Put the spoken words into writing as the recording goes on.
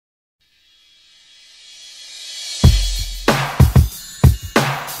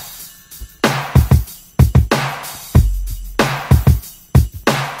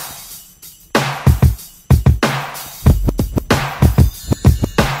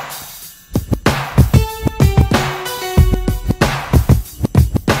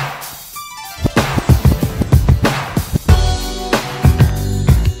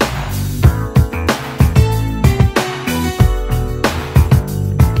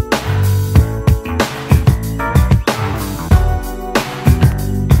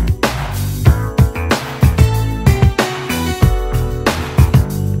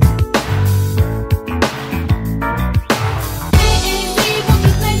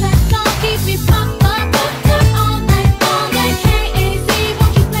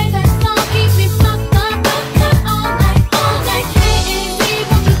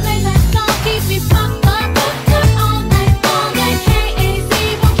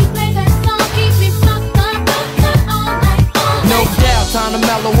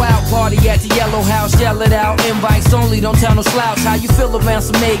no house, yell it out. Invites only, don't tell no slouch. How you feel around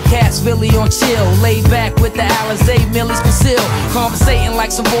some made cats, really on chill? Laid back with the Alizé, Millie's conceal. Conversating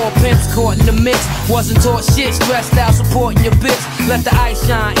like some raw pimps caught in the mix. Wasn't taught shit, stressed out, supporting your bitch. Let the ice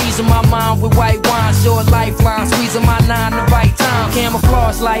shine, easing my mind with white wine. Short lifeline, squeezing my nine the right time.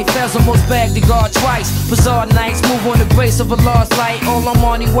 Camouflage life, as almost bagged the guard twice. Bizarre nights, move on the grace of a lost light. All I'm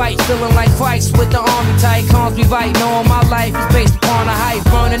on white, feeling like Christ with the army tight. Calms me right, knowing my life is based upon a hype.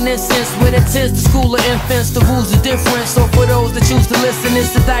 Burning incense with intense, the school of infants. The rules are different, so for those that choose to listen,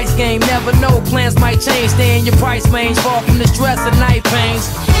 it's the dice game. Never know, plans might change. Stay in your price range, far from the stress and night pains.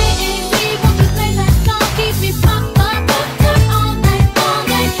 Hey, won't you play that song? Keep me fucked up, all night, all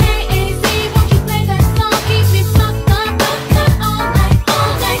night. Hey, won't you play that song? Keep me fucked up, all night,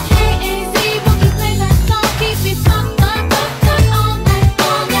 all night. Hey, won't you play that song? Keep me fucked up, all night,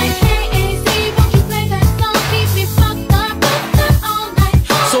 all night. Hey, won't you play that song? Keep me fucked up, all night, all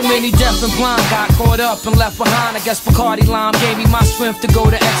night. So many deaf and blind got caught up and left behind. I guess Bacardi Lime gave me my strength to go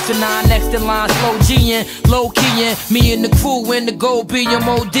the extra 9. Next in line, slow G'ing, low keying. Me and the crew in the gold being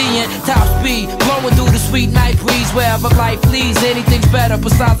OD'ing. Top speed, blowing through the sweet night breeze. Wherever life leads, anything's better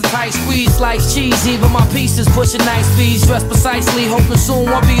besides a tight squeeze. Slice cheese, even my pieces pushing nice speeds. Dressed precisely, hoping soon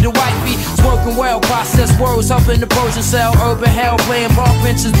I'll be the wifey. It's working well, process words, helping the Persian cell. Urban hell, playing park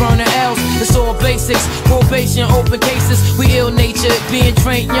benches, burning L's. It's all basics, probation, open cases. We ill-natured, being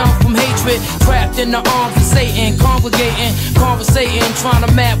trained young from hatred. Trapped in the arms of Satan, congregating, conversating, trying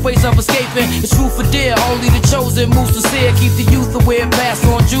to map ways of escaping. It's true for dear, only the chosen moves sincere. Keep the youth aware, pass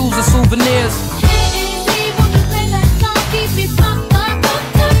on jewels and souvenirs. Hey, won't you play that song? Keep me fucked up,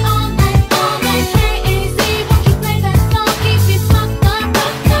 all night, all night. Hey, won't you play that song? Keep me fucked up,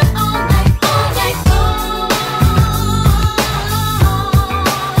 all night, all night.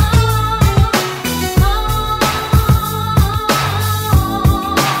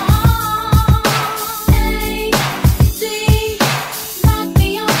 Knock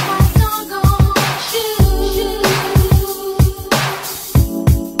me off my song on shoes.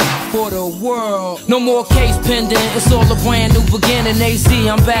 For the world, no more case pending. It's all a brand new beginning. AZ,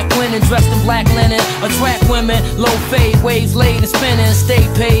 I'm back winning, dressed in black linen. Attract women, low fade, waves laid and spinning. Stay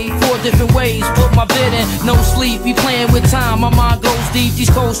paid 4 different ways, put my bid in. No sleep, be playing with time. My mind goes deep. These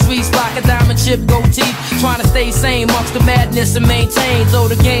cold streets, like a diamond chip, go deep. Trying to stay sane amongst the madness and maintain. Though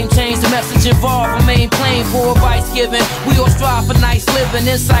the game changed, the message involved remain plain. For advice given, we all strive for nice living.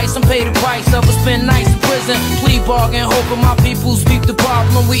 Insights, some pay the price of a spend nights in prison. Plea bargain, hoping my people speak the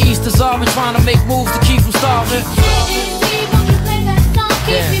problem. We east dissolving, trying to make moves to keep from starving. Hey, won't you play that song?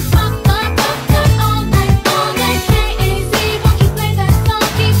 Keep me